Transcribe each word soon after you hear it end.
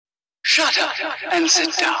Shut up and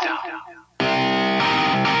sit down.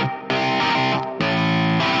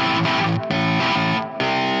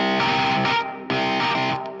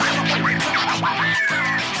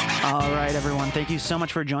 All right, everyone. Thank you so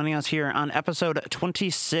much for joining us here on episode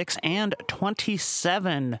 26 and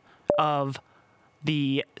 27 of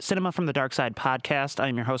the Cinema from the Dark Side podcast.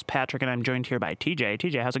 I'm your host, Patrick, and I'm joined here by TJ.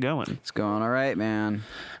 TJ, how's it going? It's going all right, man.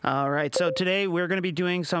 All right. So today we're going to be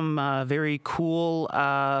doing some very cool,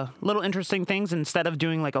 little interesting things. Instead of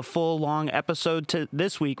doing like a full long episode to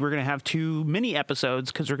this week, we're going to have two mini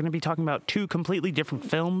episodes because we're going to be talking about two completely different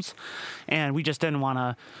films. And we just didn't want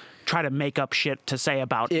to try to make up shit to say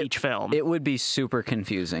about each film. It would be super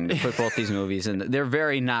confusing to put both these movies in. They're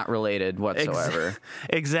very not related whatsoever.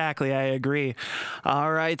 Exactly, I agree.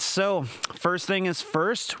 All right, so first thing is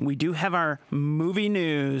first, we do have our movie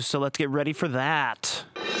news, so let's get ready for that.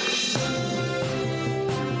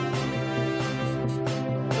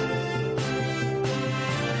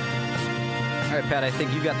 All right, Pat, I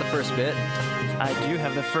think you got the first bit. I do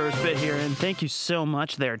have the first bit here, and thank you so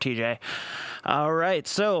much there, TJ. All right,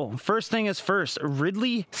 so first thing is first.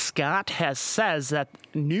 Ridley Scott says that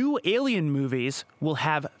new Alien movies will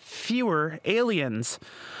have fewer aliens.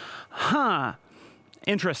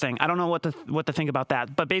 Interesting. I don't know what to think about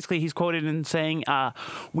that, but basically he's quoted in saying,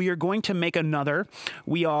 "We are going to make another.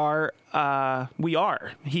 We are."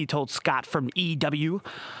 He told Scott from EW.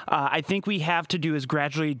 I think we have to do is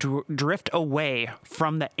gradually drift away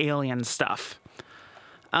from the alien stuff.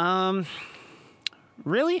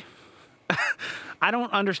 Really? I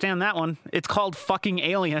don't understand that one. It's called fucking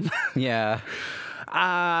Alien. Yeah.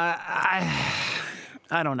 I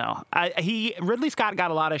don't know. Ridley Scott got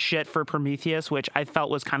a lot of shit for Prometheus, which I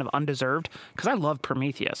felt was kind of undeserved because I loved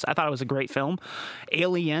Prometheus. I thought it was a great film.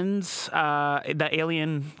 Aliens,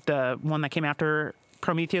 the one that came after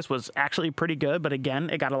Prometheus was actually pretty good, but again,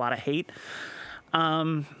 it got a lot of hate.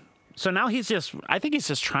 So now I think he's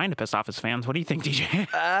just trying to piss off his fans. What do you think, DJ?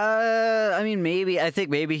 I mean, I think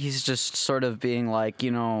maybe he's just sort of being like,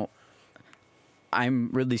 I'm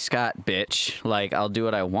Ridley Scott, bitch. Like, I'll do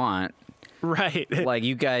what I want. Right. Like,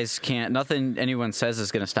 you guys can't, nothing anyone says is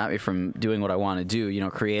going to stop me from doing what I want to do,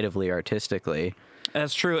 creatively, artistically.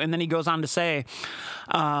 That's true. And then he goes on to say,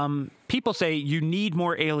 people say you need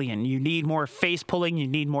more Alien, you need more face pulling, you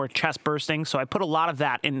need more chest bursting. So I put a lot of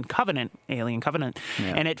that in Alien Covenant,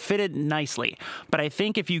 and it fitted nicely. But I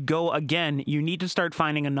think if you go again, you need to start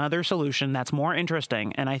finding another solution that's more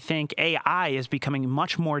interesting. And I think AI is becoming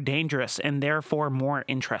much more dangerous and therefore more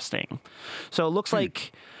interesting. So it looks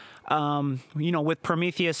like, with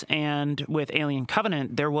Prometheus and with Alien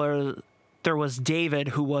Covenant, there was David,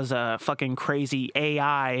 who was a fucking crazy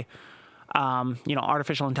AI,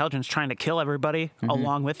 artificial intelligence trying to kill everybody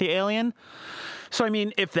along with the alien. So, I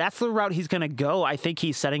mean, if that's the route he's going to go, I think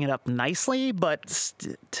he's setting it up nicely. But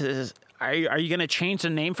are you going to change the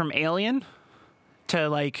name from Alien to,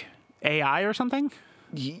 like, AI or something?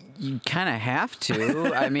 You kind of have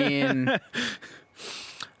to. I mean, I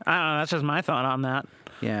don't know. That's just my thought on that.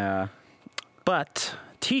 Yeah. But,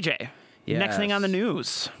 TJ... Yes. Next thing on the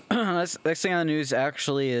news. Next thing on the news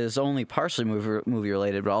actually is only partially movie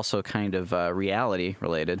related, but also kind of reality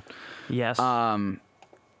related. Yes.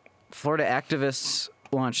 Florida activists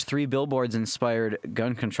launched 3 billboards-inspired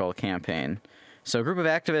gun control campaign. So a group of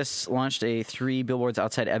activists launched a 3 billboards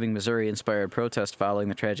outside Ebbing, Missouri-inspired protest following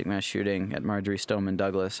the tragic mass shooting at Marjorie Stoneman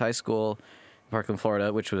Douglas High School, Parkland,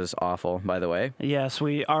 Florida, which was awful, by the way. Yes,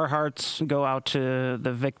 our hearts go out to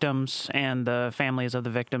the victims and the families of the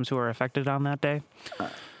victims who were affected on that day.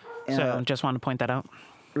 So just wanted to point that out.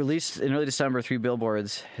 Released in early December, 3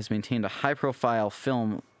 Billboards has maintained a high-profile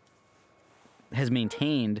film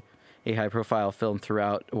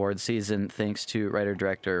throughout awards season, thanks to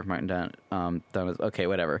writer-director Martin Down. Okay,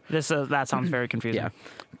 whatever. That sounds very confusing. Yeah,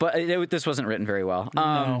 but this wasn't written very well.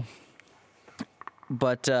 No.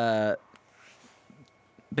 But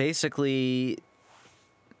basically,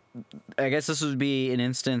 I guess this would be an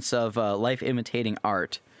instance of life imitating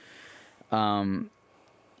art. Now,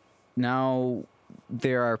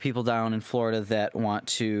 there are people down in Florida that want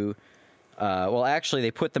to... actually,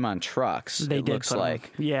 they put them on trucks, looks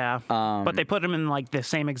like. Yeah, but they put them in, like, the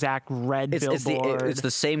same exact red billboard. It's the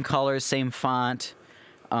same colors, same font,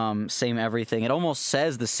 same everything. It almost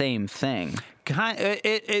says the same thing.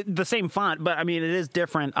 The same font, but I mean, it is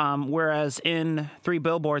different. Whereas in 3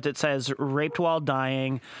 billboards, it says raped while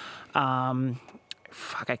dying. I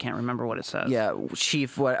can't remember what it says. Yeah,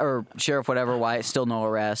 sheriff, whatever. Why still no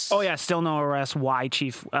arrests? Oh yeah, still no arrests. Why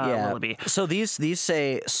Chief Willoughby? So these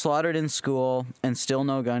say slaughtered in school and still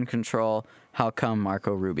no gun control. How come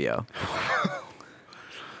Marco Rubio?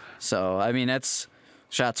 So I mean, that's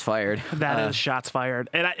Shots fired. That is shots fired,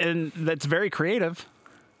 and that's very creative.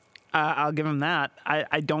 I'll give him that.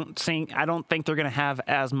 I don't think they're going to have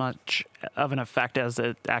as much of an effect as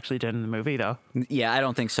it actually did in the movie, though. Yeah, I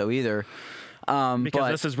don't think so either.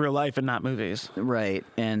 Because this is real life and not movies. Right,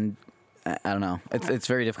 and I don't know. It's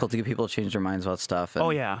very difficult to get people to change their minds about stuff. And,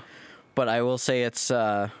 Oh yeah. But I will say it's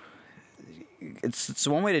one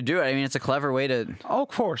way to do it. I mean, it's a clever way to. Oh,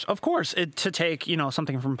 of course, to take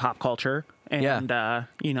something from pop culture and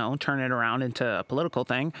turn it around into a political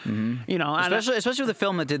thing. Mm-hmm. Especially with a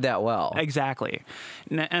film that did that well. Exactly,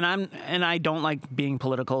 and I don't like being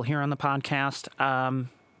political here on the podcast.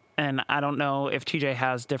 And I don't know if TJ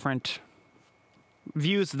has different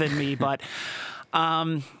views than me, but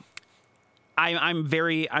I'm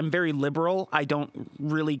very liberal. I don't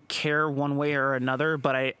really care one way or another,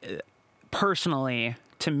 but personally,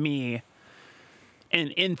 to me,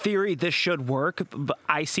 in theory, this should work, but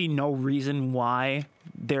I see no reason why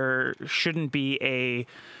there shouldn't be a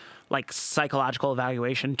psychological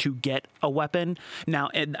evaluation to get a weapon. Now,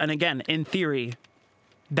 and again, in theory,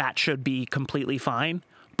 that should be completely fine.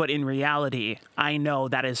 But in reality, I know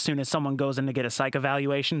that as soon as someone goes in to get a psych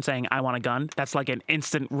evaluation saying, I want a gun, that's like an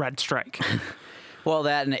instant red strike. Well,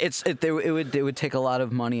 that and it would take a lot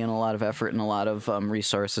of money and a lot of effort and a lot of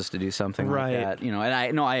resources to do something like that.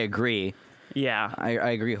 And I agree. Yeah, I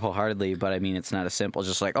agree wholeheartedly. But I mean, it's not as simple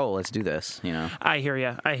just like, oh, let's do this. I hear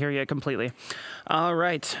you completely. All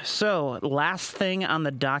right. So last thing on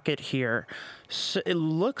the docket here. So it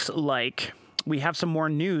looks like we have some more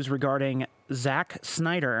news regarding Zack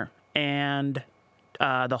Snyder and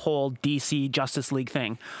the whole DC Justice League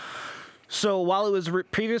thing. So while it was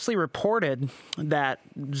previously reported that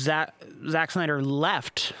Zack Snyder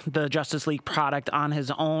left the Justice League product on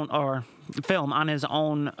his own, or film on his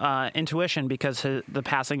own intuition because the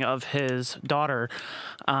passing of his daughter,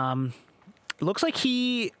 looks like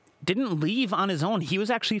he didn't leave on his own. He was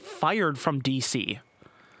actually fired from DC.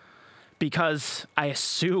 Because I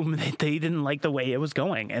assume that they didn't like the way it was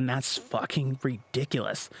going, and that's fucking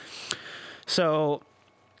ridiculous. So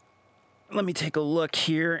let me take a look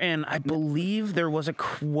here, and I believe there was a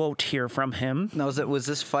quote here from him. Now, was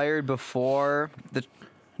this fired before the?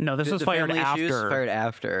 No, this was fired after. Fired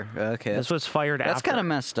after. Okay. This was fired after. That's kind of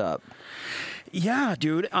messed up. Yeah,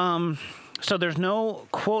 dude. So there's no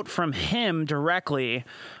quote from him directly,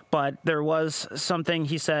 but there was something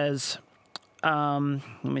he says.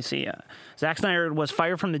 Let me see. Zack Snyder was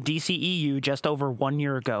fired from the DCEU just over 1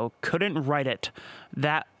 year ago. Couldn't write it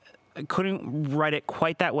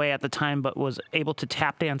quite that way at the time, but was able to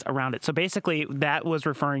tap dance around it. So basically, that was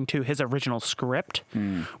referring to his original script,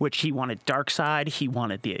 which he wanted Darkseid. He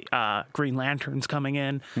wanted the Green Lanterns coming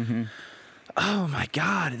in. Mm-hmm. Oh my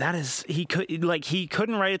God, he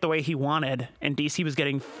couldn't write it the way he wanted, and DC was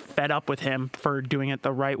getting fed up with him for doing it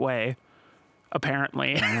the right way.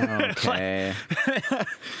 Apparently. Okay.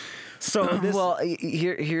 So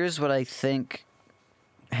here's what I think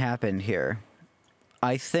happened here.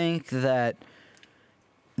 I think that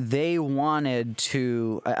they wanted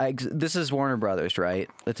to. This is Warner Brothers, right?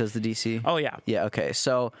 That does the DC. Oh yeah. Yeah. Okay.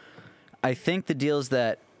 So I think the deal is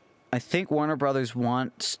that I think Warner Brothers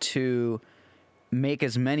wants to make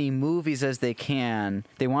as many movies as they can.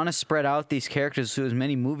 They want to spread out these characters to as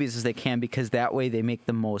many movies as they can because that way they make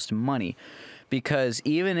the most money. Because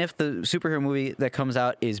even if the superhero movie that comes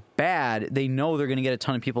out is bad, they know they're going to get a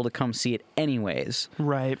ton of people to come see it anyways.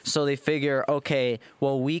 Right. So they figure, okay,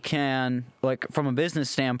 well, we can, from a business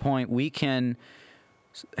standpoint, we can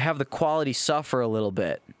have the quality suffer a little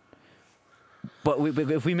bit. But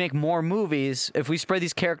if we make more movies, if we spread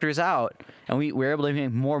these characters out and we're able to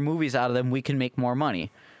make more movies out of them, we can make more money.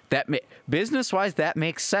 Business-wise, that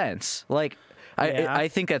makes sense. I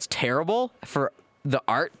think that's terrible for the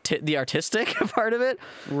artistic part of it.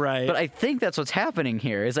 Right. But I think that's what's happening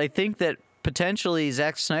here. I think that potentially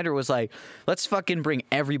Zack Snyder was like, let's fucking bring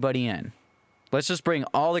everybody in. Let's just bring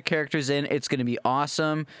all the characters in. It's going to be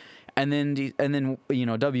awesome. And then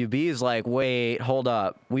WB is like, wait, hold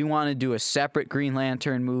up. We want to do a separate Green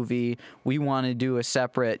Lantern movie. We want to do a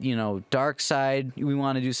separate, Darkseid. We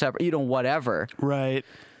want to do separate, whatever. Right.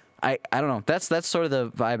 I don't know. That's sort of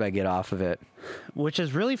the vibe I get off of it. Which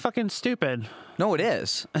is really fucking stupid. No, it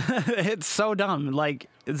is. It's so dumb.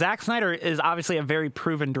 Zack Snyder is obviously a very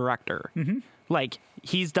proven director. Mm-hmm.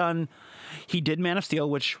 He did Man of Steel,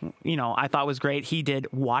 which, I thought was great. He did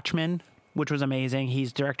Watchmen, which was amazing.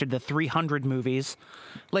 He's directed the 300 movies.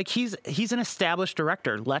 He's an established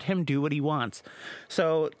director. Let him do what he wants.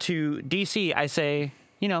 So to DC, I say,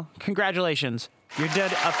 congratulations. You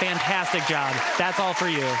did a fantastic job. That's all for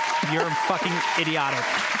you. You're fucking idiotic.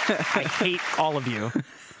 I hate all of you.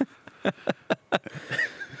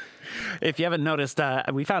 If you haven't noticed,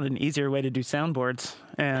 we found an easier way to do soundboards,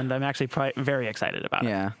 and I'm actually very excited about it.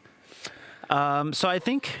 Yeah. So I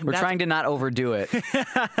think We're trying to not overdo it.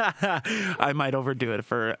 I might overdo it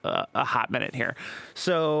for a hot minute here.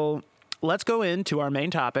 So let's go into our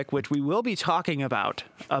main topic, which we will be talking about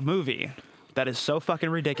a movie that is so fucking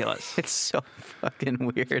ridiculous. It's so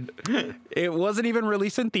fucking weird. It wasn't even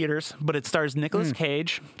released in theaters, but it stars Nicolas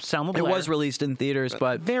Cage, Selma Blair. It was released in theaters,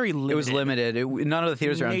 but very limited. It was limited. None of the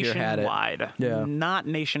theaters around here had it. Nationwide. Yeah. Not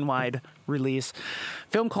nationwide release.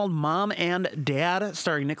 Film called Mom and Dad,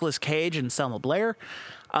 starring Nicolas Cage and Selma Blair.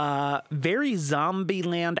 Very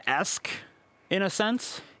Zombieland-esque in a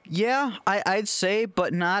sense. Yeah, I'd say,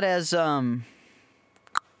 but not as how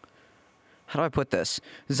do I put this?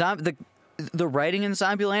 The writing in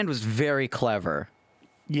Zombieland was very clever.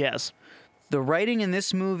 Yes. The writing in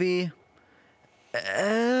this movie,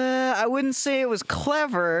 I wouldn't say it was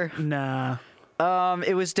clever. Nah.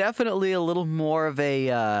 It was definitely a little more of a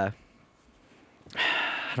how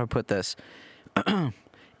do I put this?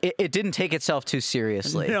 It didn't take itself too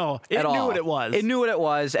seriously. No, it at knew all. what it was. It knew what it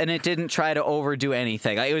was, and it didn't try to overdo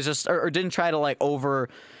anything. Like, it was just, or didn't try to It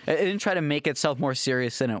didn't try to make itself more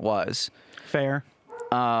serious than it was. Fair.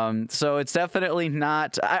 So it's definitely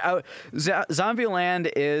not.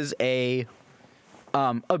 Zombieland is a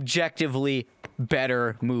objectively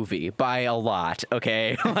better movie by a lot.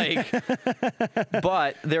 Okay,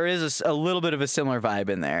 but there is a little bit of a similar vibe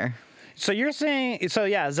in there. So you're saying,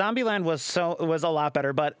 yeah, Zombieland was a lot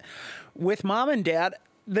better, but with Mom and Dad,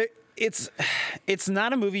 it's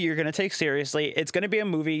not a movie you're going to take seriously. It's going to be a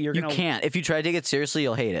movie you can't. If you try to take it seriously,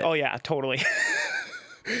 you'll hate it. Oh yeah, totally.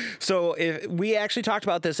 So if we actually talked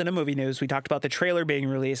about this in a movie news, we talked about the trailer being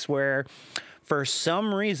released where for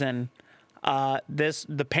some reason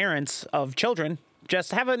the parents of children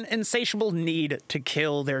just have an insatiable need to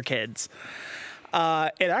kill their kids.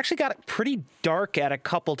 It actually got pretty dark at a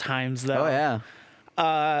couple times though. Oh yeah.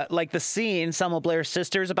 Like the scene, Selma Blair's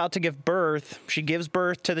sister's about to give birth. She gives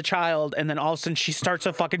birth to the child, and then all of a sudden she starts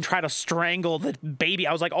to fucking try to strangle the baby.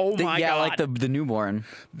 I was like, oh my God. Yeah, like the newborn.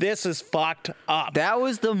 This is fucked up. That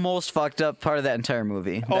was the most fucked up part of that entire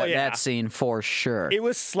movie. Oh, yeah. That scene for sure. It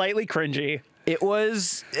was slightly cringy. It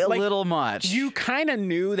was a little much. You kind of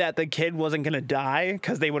knew that the kid wasn't going to die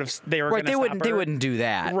because they were going to stop her. They wouldn't do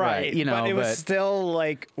that. Right. You know, but it was still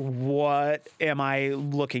like, what am I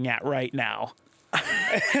looking at right now?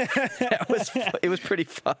 It was pretty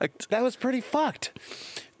fucked. That was pretty fucked.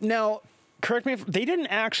 Now, correct me if they didn't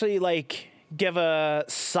actually give a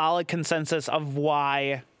solid consensus of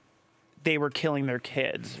why they were killing their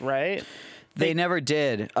kids, right? They never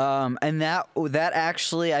did. And that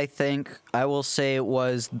actually, I think I will say,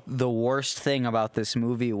 was the worst thing about this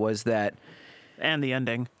movie was that. And the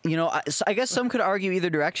ending. You know, I guess some could argue either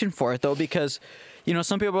direction for it though, because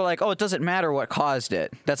some people are like, oh, it doesn't matter what caused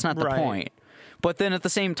it. That's not the point. But then at the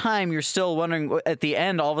same time, you're still wondering at the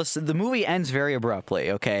end, all of a sudden, the movie ends very abruptly,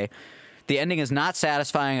 okay? The ending is not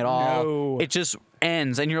satisfying at all. No. It just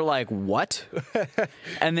ends, and you're like, what?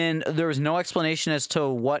 And then there was no explanation as to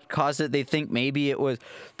what caused it. They think maybe it was,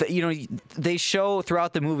 they show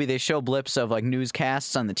throughout the movie, they show blips of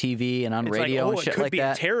newscasts on the TV and on radio and shit like that. It could be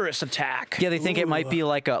a terrorist attack. Yeah, they think it might be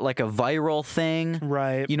like a viral thing.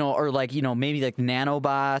 Right. Or maybe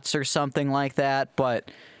nanobots or something like that, but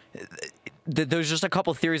there's just a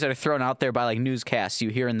couple theories that are thrown out there by newscasts you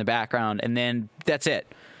hear in the background, and then that's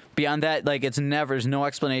it. Beyond that, there's no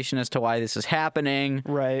explanation as to why this is happening,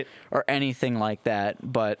 right, or anything like that.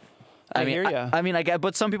 But I mean, hear ya. I mean,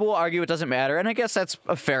 but some people will argue it doesn't matter, and I guess that's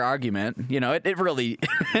a fair argument. It really,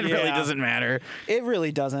 really doesn't matter. It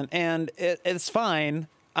really doesn't, and it's fine.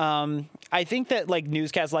 I think that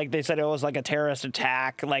newscasts, they said it was a terrorist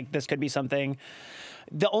attack, this could be something.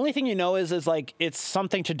 The only thing is it's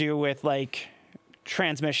something to do with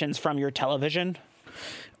transmissions from your television.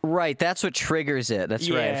 Right, that's what triggers it. That's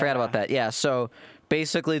right. I forgot about that. Yeah, so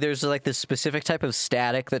basically there's this specific type of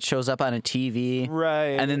static that shows up on a TV.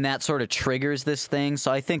 Right. And then that sort of triggers this thing.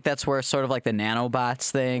 So I think that's where sort of the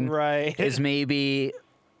nanobots thing is maybe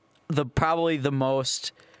probably the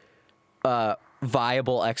most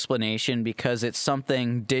viable explanation, because it's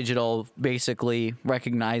something digital, basically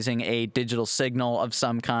recognizing a digital signal of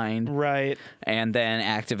some kind, right, and then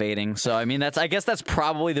activating. So I mean, I guess that's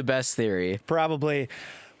probably the best theory. Probably.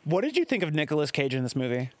 What did you think of Nicolas Cage in this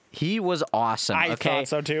movie? He was awesome. I thought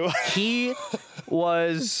so too. He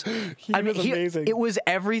was. was amazing. It was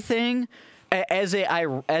everything. As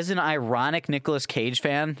an ironic Nicolas Cage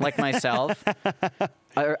fan like myself,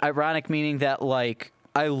 ironic meaning that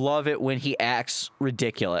I love it when he acts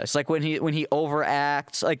ridiculous. Like when he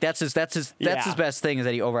overacts. Like that's his best thing is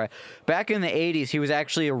that he overacts. Back in the 80s, he was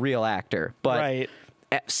actually a real actor, but Right.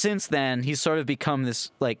 Since then, he's sort of become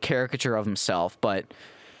this like caricature of himself. But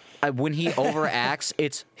when he overacts,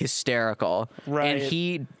 it's hysterical, Right. and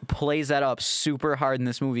he plays that up super hard in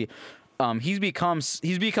this movie. He's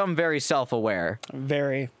become very self-aware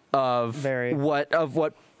Very. of Very. what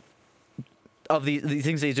the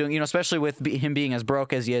things that he's doing, especially with him being as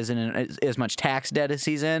broke as he is and as much tax debt as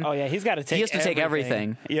he's in. Oh yeah, he's got to take. He has to take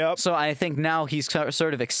everything. Yep. So I think now he's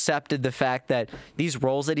sort of accepted the fact that these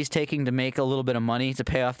roles that he's taking to make a little bit of money to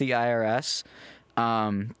pay off the IRS,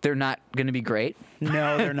 they're not going to be great.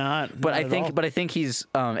 No, they're not. But Not at all. I think he's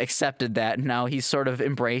accepted that, and now he's sort of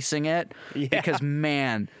embracing it. Yeah. Because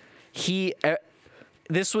man,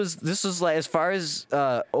 this was like, as far as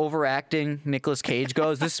overacting Nicolas Cage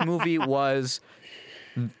goes, this movie was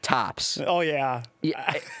tops. Oh yeah.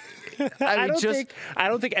 Yeah, I mean,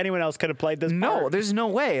 don't think anyone else could have played this. no, part. there's no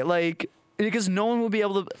way. Like, because no one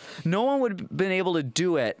would have been able to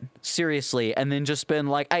do it seriously, and then just been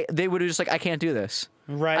like, they would have just like, I can't do this.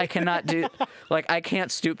 Right. I cannot do. Like, I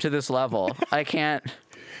can't stoop to this level. I can't.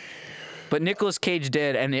 But Nicolas Cage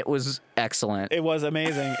did, and it was excellent. It was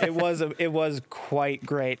amazing. It was quite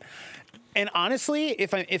great. And honestly,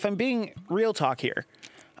 if I'm being real talk here,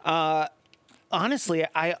 honestly,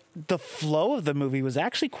 the flow of the movie was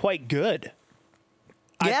actually quite good.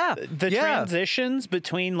 Yeah. The transitions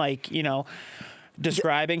between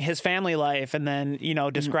describing his family life and then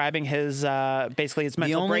describing his basically his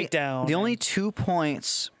mental breakdown. The only 2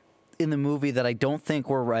 points in the movie that I don't think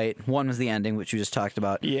were right. One was the ending, which you just talked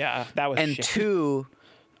about. Yeah, that was And shit. 2,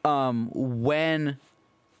 when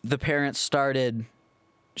the parents started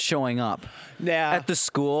showing up Yeah. at the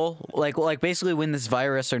school, like basically when this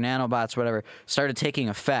virus or nanobots, whatever, started taking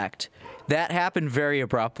effect. That happened very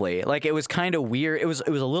abruptly. Like, it was kind of weird. It was a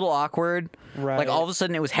little awkward. Right. Like, all of a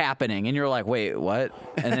sudden it was happening, and you're like, wait, what?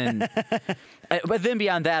 And then, but then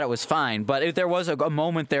beyond that, it was fine. But there was a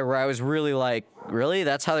moment there where I was really like, really?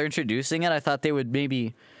 That's how they're introducing it? I thought they would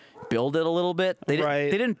maybe build it a little bit. Right.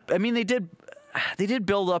 They didn't. I mean, they did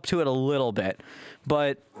build up to it a little bit,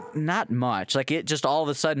 but not much. Like, it just all of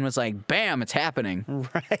a sudden was like, bam, it's happening.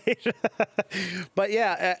 Right. But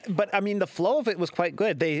yeah, but I mean, the flow of it was quite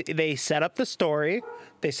good. They set up the story.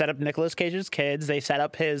 They set up Nicolas Cage's kids. They set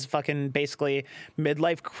up his fucking basically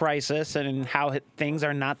midlife crisis and how things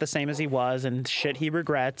are not the same as he was and shit he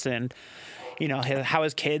regrets and how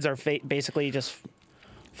his kids are basically just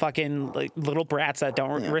fucking like little brats that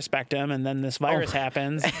don't respect him. And then this virus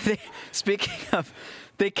happens. Speaking of,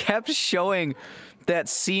 they kept showing that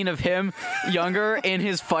scene of him younger in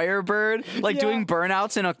his Firebird, like doing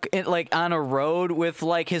burnouts on a road with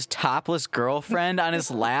like his topless girlfriend on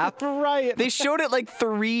his lap. Right. They showed it like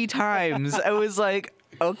 3 times. I was like,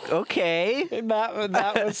 okay.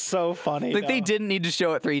 That was so funny. Like, they didn't need to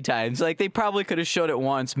show it 3 times. Like, they probably could have showed it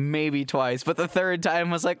once, maybe twice, but the 3rd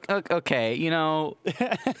time was like, okay,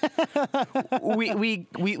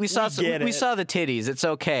 we saw the titties. It's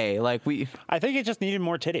okay. Like, I think it just needed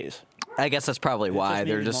more titties. I guess that's probably why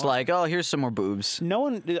they're needed just more. like, oh, here's some more boobs. No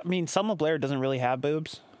one. I mean, Selma Blair doesn't really have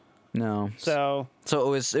boobs, No. so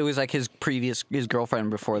So it was like his girlfriend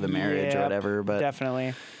before the marriage or yeah, whatever. But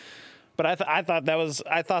definitely. But I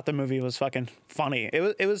thought the movie was fucking funny.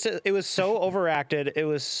 It was so overacted. It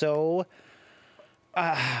was so.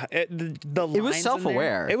 The lines was in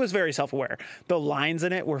self-aware. there- It was very self-aware. The lines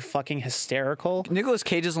in it were fucking hysterical. Nicolas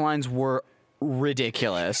Cage's lines were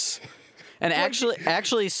ridiculous. And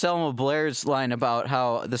actually, Selma Blair's line about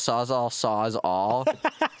how the Sawzall saws all,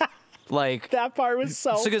 like That part was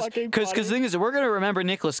so fucking because funny. the thing is, we're gonna remember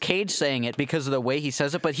Nicolas Cage saying it because of the way he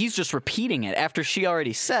says it, but he's just repeating it after she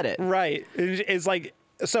already said it. Right. It's like,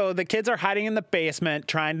 so the kids are hiding in the basement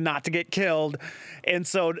trying not to get killed. And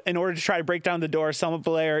so in order to try to break down the door, Selma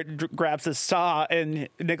Blair grabs a saw and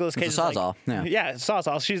Nicolas Cage It's a is sawzall, like, yeah.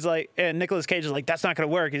 sawzall. She's like, and Nicolas Cage is like, that's not going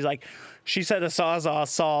to work. He's like, she said a sawzall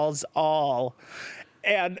solves all.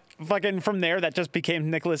 And fucking from there, that just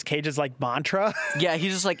became Nicolas Cage's like mantra. Yeah,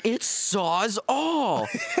 he's just like, it saws all.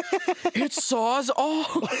 It saws all.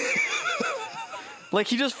 Like,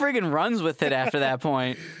 he just friggin' runs with it after that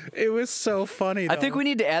point. It was so funny. I think we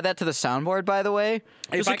need to add that to the soundboard, by the way.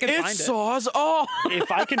 If I can it find it. saws all. if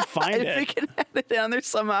I can find If we it. can add it down there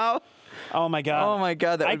somehow. Oh my God. Oh my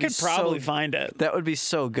God, that I would be could probably so, find it. That would be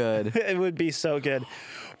so good. It would be so good.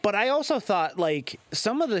 But I also thought, like,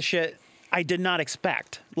 some of the shit I did not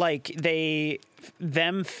expect. Like,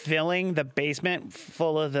 them filling the basement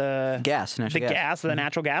full of the Gas, natural gas. the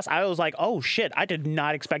natural gas. I was like, oh shit, I did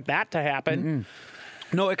not expect that to happen.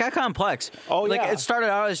 No, it got complex. Oh, like, yeah. it started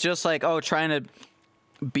out as just like, trying to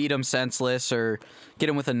beat him senseless or get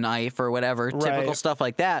him with a knife or whatever, typical Right. stuff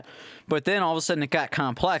like that. But then all of a sudden it got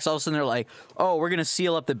complex. All of a sudden they're like, oh, we're going to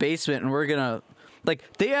seal up the basement and we're going to... Like,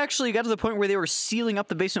 they actually got to the point where they were sealing up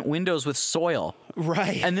the basement windows with soil.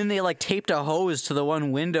 Right. And then they, like, taped a hose to the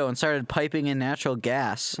one window and started piping in natural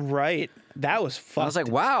gas. Right. That was fucked. I was like,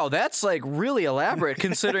 wow, that's, like, really elaborate,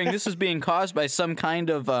 considering this is being caused by some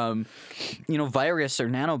kind of, virus or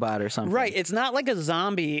nanobot or something. right. It's not like a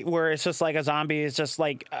zombie where it's just like a zombie is just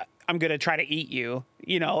like, I'm going to try to eat you,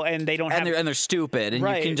 and they don't have... And they're stupid, and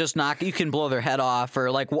Right. you can just you can blow their head off, or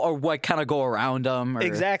kind of go around them. Or,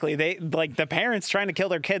 Exactly. They like the parents trying to kill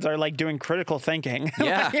their kids are like doing critical thinking.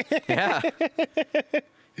 Yeah, yeah,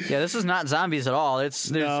 yeah. This is not zombies at all. It's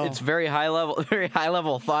very high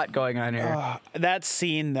level thought going on here. That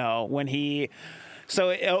scene though, when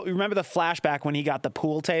remember the flashback when he got the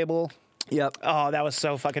pool table? Yep. Oh, that was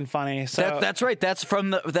so fucking funny. So That's right. That's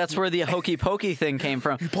where the hokey pokey thing came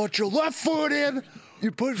from. put your left foot in.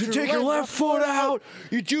 You Take your left foot out.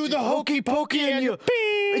 You do the hokey pokey and you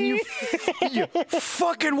you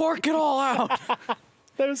fucking work it all out.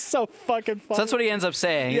 That was so fucking funny. So that's what he ends up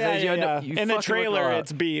saying. Yeah, You end yeah. up- you In the fucking work it trailer, all out.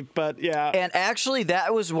 it's beep, but yeah. And actually,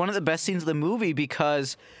 that was one of the best scenes of the movie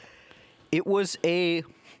because it was a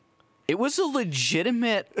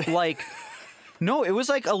legitimate no, it was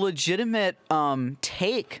like a legitimate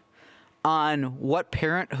take on what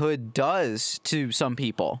parenthood does to some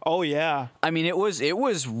people. Oh yeah. I mean, it was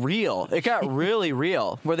real. It got really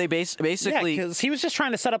real. Where they basically, because he was just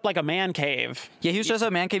trying to set up like a man cave. he was just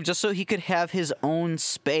a man cave just so he could have his own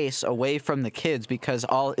space away from the kids because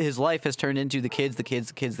all his life has turned into the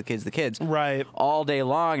kids Right. all day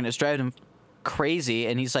long, and it's driving him crazy.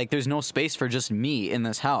 And he's like, there's no space for just me in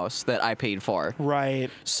this house that I paid for.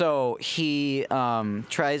 Right. So he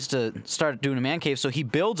tries to start doing a man cave. So he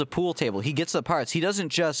builds a pool table. He gets the parts. He doesn't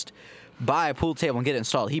just buy a pool table and get it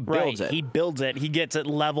installed. He builds it. He builds it. He gets it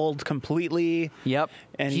leveled completely. Yep.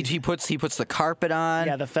 And he puts the carpet on.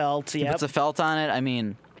 Yeah, the felt. He Yep. puts the felt on it. I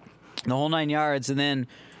mean, the whole 9 yards. And then,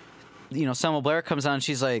 Selma Blair comes on.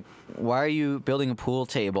 She's like, "Why are you building a pool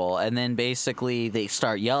table?" And then basically they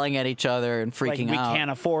start yelling at each other and freaking we out.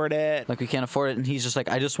 can't afford it. Like, we can't afford it. And he's just like,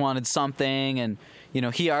 I just wanted something. And,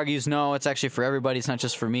 he argues, no, it's actually for everybody. It's not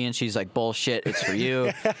just for me. And she's like, bullshit, it's for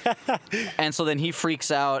you. And so then he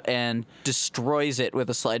freaks out and destroys it with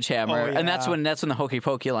a sledgehammer. Oh, And that's yeah. when the hokey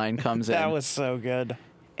pokey line comes in. That was so good.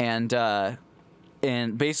 And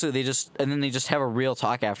basically they just have a real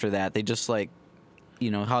talk after that. They just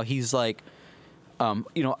how he's like,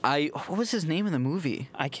 what was his name in the movie?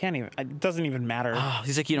 I can't even. It doesn't even matter.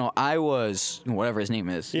 He's like, I was whatever his name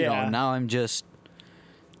is. Yeah. Now I'm just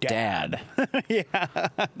dad. Yeah.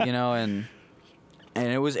 And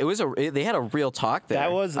they had a real talk there. I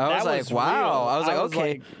was like, real. wow. I was like, okay.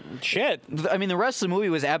 like, shit. I mean, the rest of the movie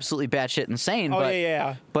was absolutely batshit insane. Oh, but,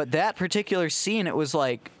 yeah. But that particular scene, it was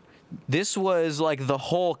like, this was like the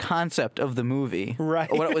whole concept of the movie. Right.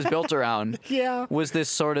 What it was built around. Yeah. Was this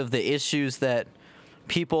sort of the issues that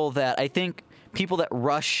people that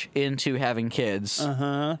rush into having kids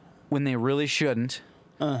when they really shouldn't.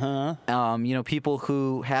 People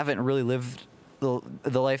who haven't really lived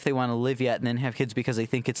the life they want to live yet and then have kids because they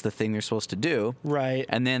think it's the thing they're supposed to do. Right.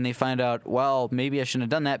 And then they find out, well, maybe I shouldn't have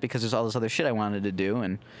done that because there's all this other shit I wanted to do.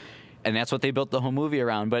 And that's what they built the whole movie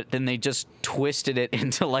around. But then they just twisted it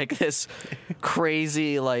into like this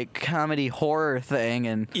crazy like comedy horror thing.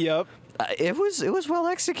 And Yep. it was well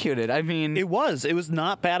executed. I mean, It was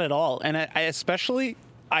not bad at all, and I especially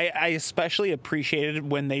appreciated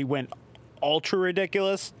when they went ultra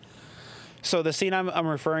ridiculous. So the scene I'm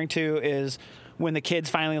referring to is when the kids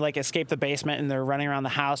finally like escape the basement and they're running around the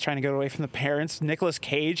house trying to get away from the parents. Nicolas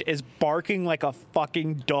Cage is barking like a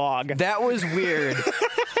fucking dog. that was weird.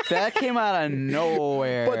 That came out of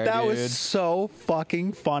nowhere. But that dude. was so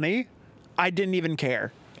fucking funny. I didn't even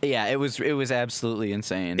care. Yeah, it was absolutely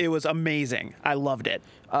insane. It was amazing. I loved it.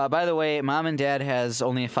 By the way, Mom and Dad has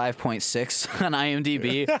only a 5.6 on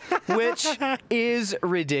IMDb, which is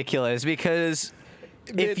ridiculous because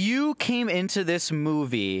if you came into this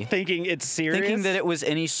movie Thinking it's serious. thinking that it was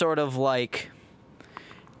any sort of like,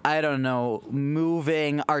 I don't know,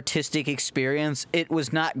 moving artistic experience, it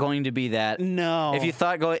was not going to be that. No. If you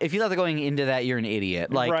thought that going into that, you're an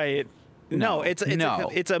idiot. Like, right. No, it's no.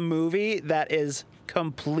 it's a movie that is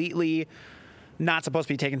completely not supposed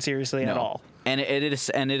to be taken seriously at all. And it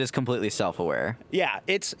is completely self-aware. Yeah,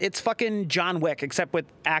 it's fucking John Wick, except with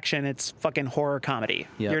action. It's fucking horror comedy.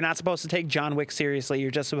 Yep. You're not supposed to take John Wick seriously.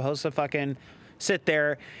 You're just supposed to fucking sit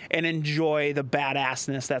there and enjoy the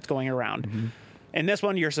badassness that's going around. In this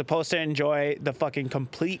one, you're supposed to enjoy the fucking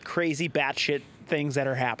complete crazy batshit things that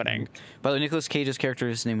are happening. By the way, Nicolas Cage's character,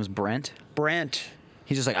 his name was Brent. Brent.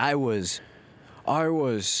 He's just like, I was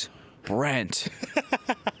Brent.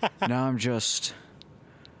 Now I'm just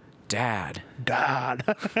Dad. God.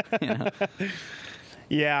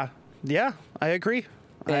 Yeah, I agree.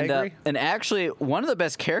 I agree. And actually, one of the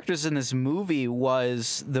best characters in this movie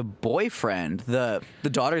was the boyfriend, the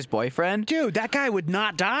daughter's boyfriend. Dude, that guy would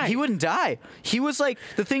not die. He wouldn't die. He was like,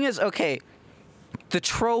 the thing is, okay, the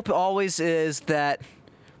trope always is that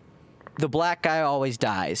the black guy always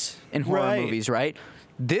dies in horror movies, right?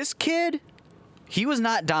 This kid, he was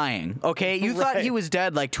not dying, okay? You thought he was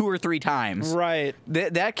dead like 2 or 3 times. Right.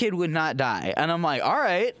 That kid would not die. And I'm like, all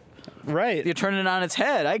right. Right. You're turning it on its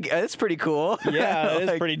head. That's pretty cool. Yeah, it is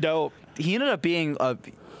Like, pretty dope. He ended up being a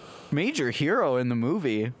major hero in the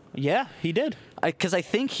movie. Yeah, he did. Because I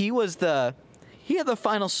think he had the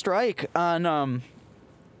final strike on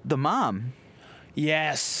the mom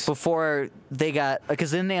Yes. before they got,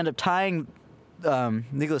 because then they end up tying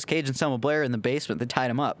Nicolas Cage and Selma Blair in the basement. They tied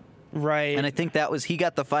him up. Right. And I think he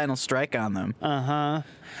got the final strike on them.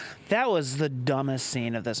 That was the dumbest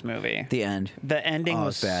scene of this movie. The end. The ending Oh,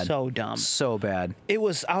 was it's bad. so dumb. So bad. It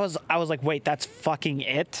was. I was like, wait, that's fucking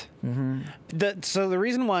it. Mm-hmm. So the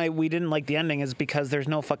reason why we didn't like the ending is because there's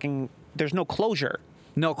no closure.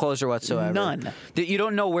 No closure whatsoever. None. You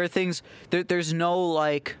don't know where things. There's no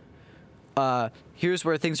like. Here's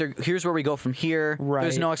where things are. Here's where we go from here. Right.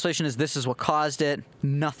 There's no explanation as this is what caused it.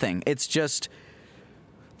 Nothing. It's just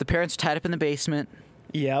the parents are tied up in the basement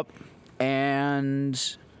Yep.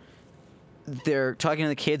 and they're talking to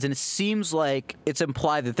the kids, and it seems like it's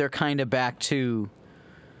implied that they're kind of back to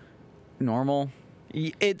normal.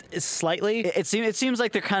 It slightly. It seems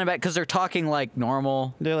like they're kind of back because they're talking like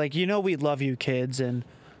normal. They're like, we love you, kids, and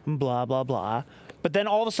blah blah blah. But then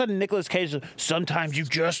all of a sudden, Nicolas Cage is, sometimes you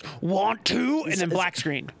just want to, and then black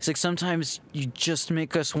screen. It's like sometimes you just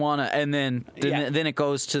make us wanna, and then it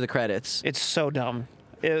goes to the credits. It's so dumb.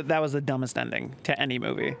 That was the dumbest ending to any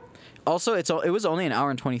movie. Also, it was only an hour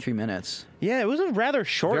and 23 minutes. Yeah, it was a rather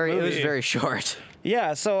short movie. It was very short.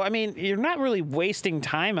 Yeah, so I mean, you're not really wasting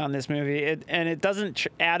time on this movie, and it doesn't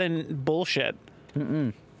add in bullshit.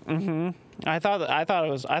 I thought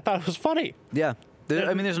it was funny. Yeah.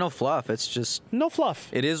 I mean, there's no fluff. It's just No fluff.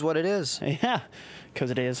 it is what it is. Yeah, because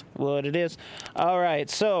it is what it is. All right,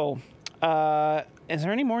 so is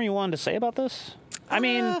there any more you wanted to say about this? I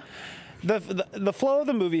mean, the flow of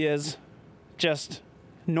the movie is just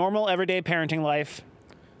normal everyday parenting life.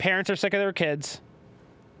 Parents are sick of their kids.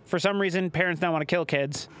 For some reason, parents now want to kill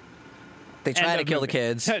kids. They try to kill the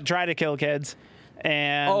kids. Try to kill kids,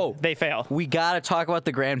 and they fail. We gotta talk about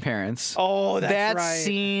the grandparents. Oh, that's that right.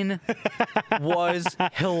 scene was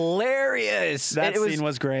hilarious. That scene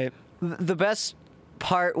was great. The best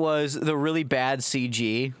part was the really bad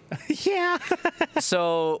CG. Yeah.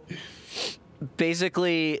 So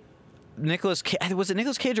basically, was it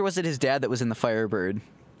Nicolas Cage or was it his dad that was in the Firebird?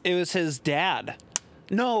 It was his dad.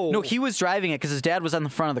 No, he was driving it because his dad was on the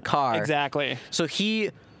front of the car. Exactly. So he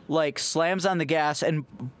like slams on the gas and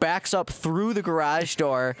backs up through the garage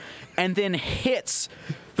door and then hits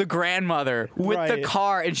the grandmother with the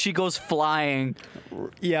car, and she goes flying.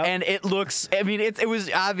 Yeah. And it looks, I mean, it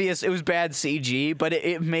was obvious it was bad CG, but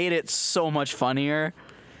it made it so much funnier.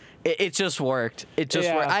 It just worked. It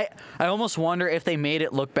just worked. I almost wonder if they made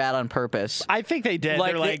it look bad on purpose. I think they did.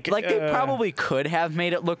 Like, they probably could have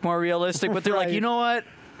made it look more realistic, but they're like, you know what?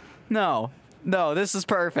 No, this is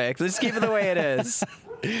perfect. Let's keep it the way it is.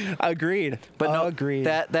 Agreed. But no, agreed.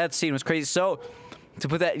 That scene was crazy. So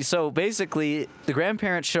basically, the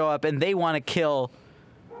grandparents show up and they want to kill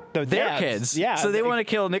their kids. Yeah. So they want to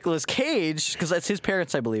kill Nicolas Cage because that's his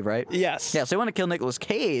parents, I believe, right? Yes. Yeah. So they want to kill Nicolas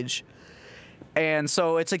Cage. And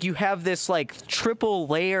so it's like you have this like triple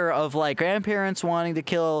layer of like grandparents wanting to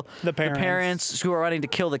kill the parents who are wanting to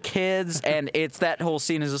kill the kids, and it's that whole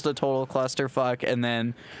scene is just a total clusterfuck. And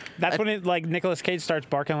then that's when Nicolas Cage starts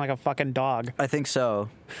barking like a fucking dog. I think so.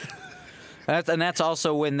 And that's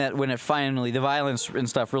also when it finally, the violence and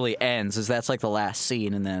stuff really ends. That's like the last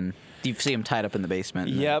scene, and then you see him tied up in the basement.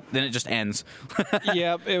 Yep. Then it just ends.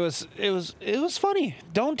 Yep. It was funny.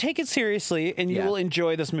 Don't take it seriously, and you will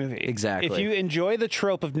enjoy this movie. Exactly. If you enjoy the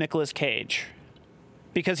trope of Nicolas Cage,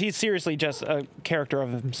 because he's seriously just a character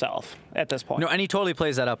of himself at this point. No, and he totally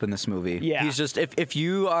plays that up in this movie. Yeah. He's just if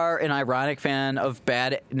you are an ironic fan of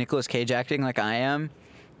bad Nicolas Cage acting like I am,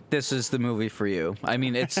 this is the movie for you. I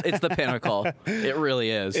mean, it's the pinnacle. It really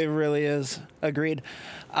is. It really is. Agreed.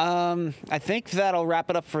 I think that'll wrap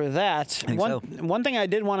it up for that. One thing I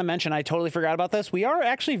did want to mention, I totally forgot about this. We are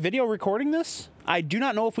actually video recording this. I do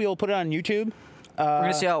not know if we will put it on YouTube. We're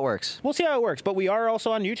gonna see how it works. We'll see how it works. But we are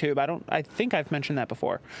also on YouTube. I think I've mentioned that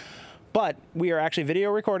before. But we are actually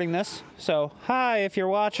video recording this. So, hi, if you're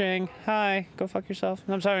watching. Hi, go fuck yourself.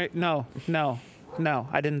 I'm sorry. No,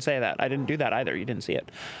 I didn't say that. I didn't do that either. You didn't see it.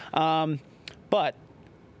 But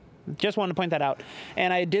just wanted to point that out.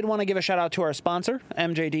 And I did want to give a shout out to our sponsor,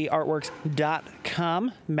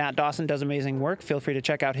 mjdartworks.com. Matt Dawson does amazing work. Feel free to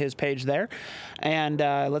check out his page there. And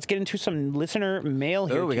let's get into some listener mail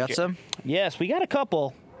here. Oh, we got some? Yes, we got a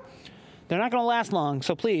couple. They're not going to last long,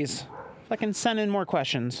 so please, fucking send in more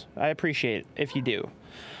questions. I appreciate it if you do.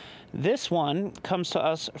 This one comes to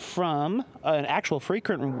us from an actual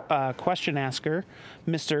frequent question asker,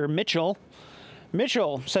 Mr. Mitchell.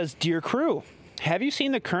 Mitchell says, Dear crew, have you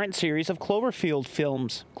seen the current series of Cloverfield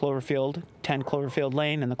films, Cloverfield, 10 Cloverfield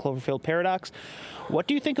Lane, and the Cloverfield Paradox? What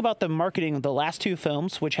do you think about the marketing of the last two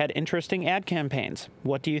films, which had interesting ad campaigns?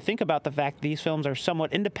 What do you think about the fact these films are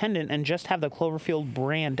somewhat independent and just have the Cloverfield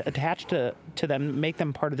brand attached to them, make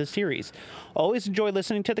them part of the series? Always enjoy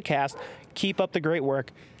listening to the cast. Keep up the great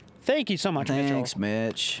work. Thank you so much, Mitchell. Thanks,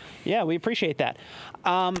 Mitch. Yeah, we appreciate that.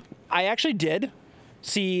 I actually did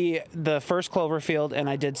see the first Cloverfield, and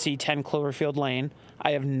I did see 10 Cloverfield Lane.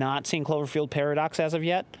 I have not seen Cloverfield Paradox as of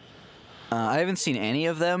yet. I haven't seen any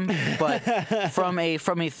of them, but from a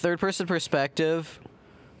third-person perspective,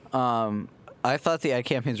 I thought the ad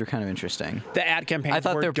campaigns were kind of interesting. The ad campaigns I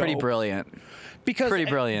thought were they were pretty dope. brilliant. Because pretty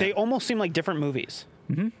brilliant. They almost seem like different movies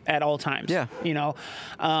at all times. Yeah. You know?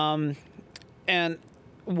 And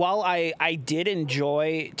while I did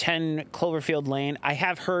enjoy 10 Cloverfield Lane, I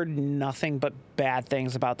have heard nothing but bad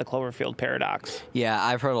things about the Cloverfield Paradox. Yeah,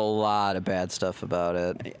 I've heard a lot of bad stuff about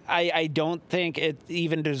it. I don't think it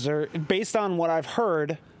even deserves, based on what I've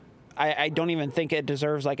heard, I don't even think it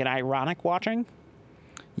deserves like an ironic watching.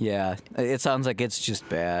 Yeah, it sounds like it's just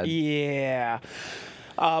bad. Yeah.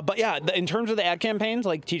 But yeah, in terms of the ad campaigns,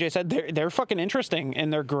 like TJ said, they're fucking interesting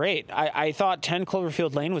and they're great. I thought 10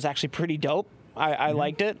 Cloverfield Lane was actually pretty dope. I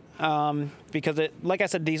liked it because it, like I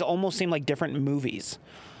said, these almost seem like different movies.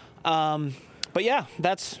 But yeah,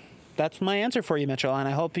 that's my answer for you, Mitchell. And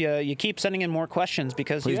I hope you keep sending in more questions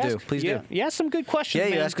because Please do. You asked some good questions. Yeah,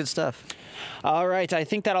 you man. asked good stuff. All right, I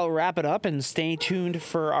think that'll wrap it up, and stay tuned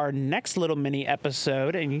for our next little mini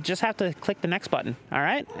episode. And you just have to click the next button. All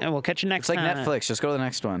right, and we'll catch you next It's like time. Netflix. Just go to the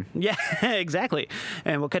next one. Yeah, exactly.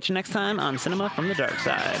 And we'll catch you next time on Cinema from the Dark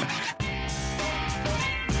Side.